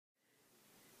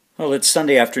Well, it's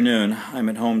Sunday afternoon. I'm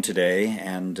at home today,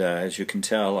 and as you can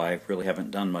tell, I really haven't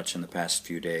done much in the past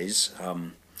few days.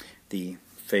 The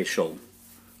facial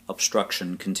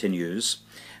obstruction continues.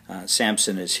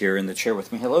 Samson is here in the chair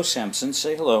with me. Hello, Samson.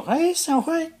 Say hello. Hi, so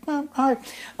hi. Hi.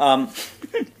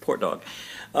 Poor dog.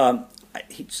 I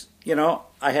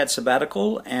had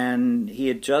sabbatical, and he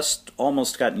had just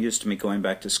almost gotten used to me going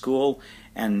back to school,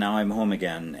 and now I'm home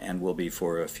again, and will be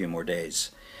for a few more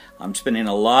days. I'm spending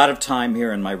a lot of time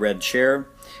here in my red chair,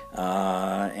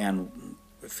 and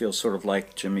it feels sort of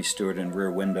like Jimmy Stewart in Rear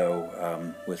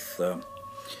Window with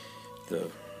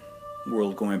the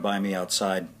world going by me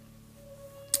outside.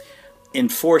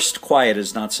 Enforced quiet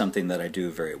is not something that I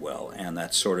do very well, and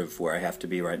that's sort of where I have to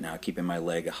be right now, keeping my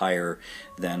leg higher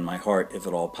than my heart if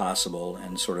at all possible,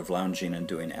 and sort of lounging and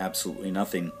doing absolutely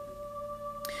nothing.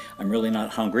 I'm really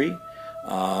not hungry.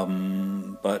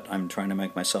 But I'm trying to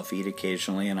make myself eat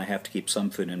occasionally, and I have to keep some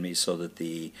food in me so that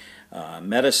the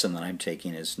medicine that I'm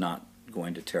taking is not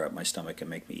going to tear up my stomach and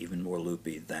make me even more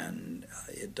loopy than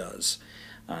it does.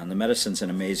 And the medicine's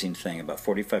an amazing thing. About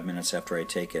 45 minutes after I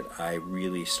take it, I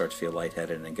really start to feel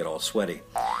lightheaded and get all sweaty.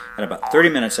 And about 30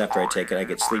 minutes after I take it, I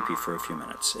get sleepy for a few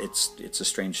minutes. It's a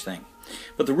strange thing.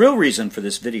 But the real reason for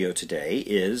this video today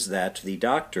is that the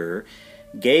doctor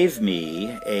gave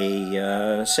me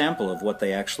a sample of what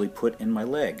they actually put in my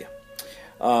leg.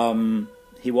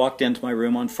 He walked into my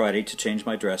room on Friday to change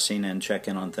my dressing and check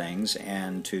in on things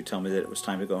and to tell me that it was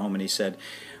time to go home, and he said,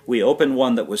 we opened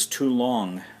one that was too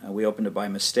long. We opened it by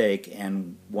mistake,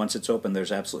 and once it's open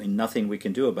there's absolutely nothing we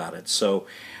can do about it. So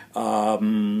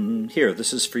here,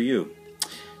 this is for you.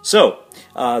 So,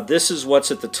 this is what's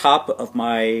at the top of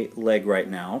my leg right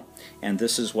now, and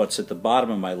this is what's at the bottom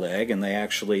of my leg, and they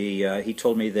actually, he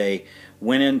told me they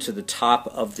went into the top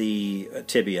of the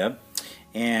tibia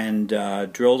and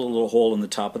drilled a little hole in the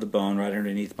top of the bone right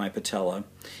underneath my patella,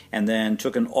 and then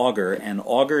took an auger and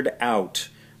augured out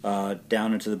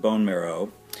down into the bone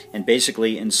marrow, and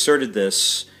basically inserted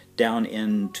this down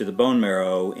into the bone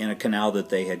marrow in a canal that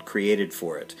they had created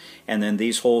for it. And then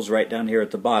these holes right down here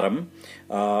at the bottom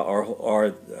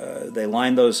they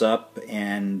lined those up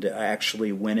and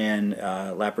actually went in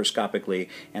laparoscopically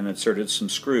and inserted some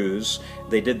screws.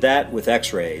 They did that with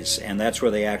x-rays, and that's where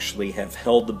they actually have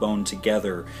held the bone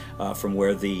together from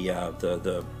where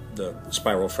the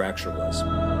spiral fracture was.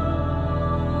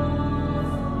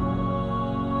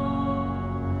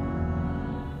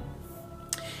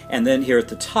 And then here at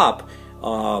the top,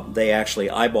 they actually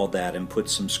eyeballed that and put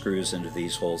some screws into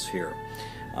these holes here.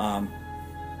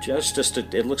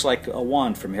 It looks like a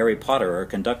wand from Harry Potter or a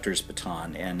conductor's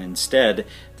baton, and instead,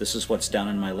 this is what's down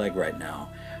in my leg right now,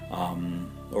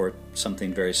 or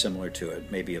something very similar to it,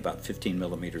 maybe about 15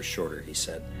 millimeters shorter, he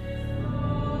said.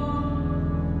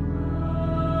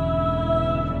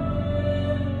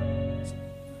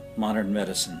 Modern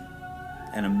medicine,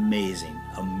 an amazing,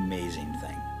 amazing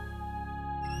thing.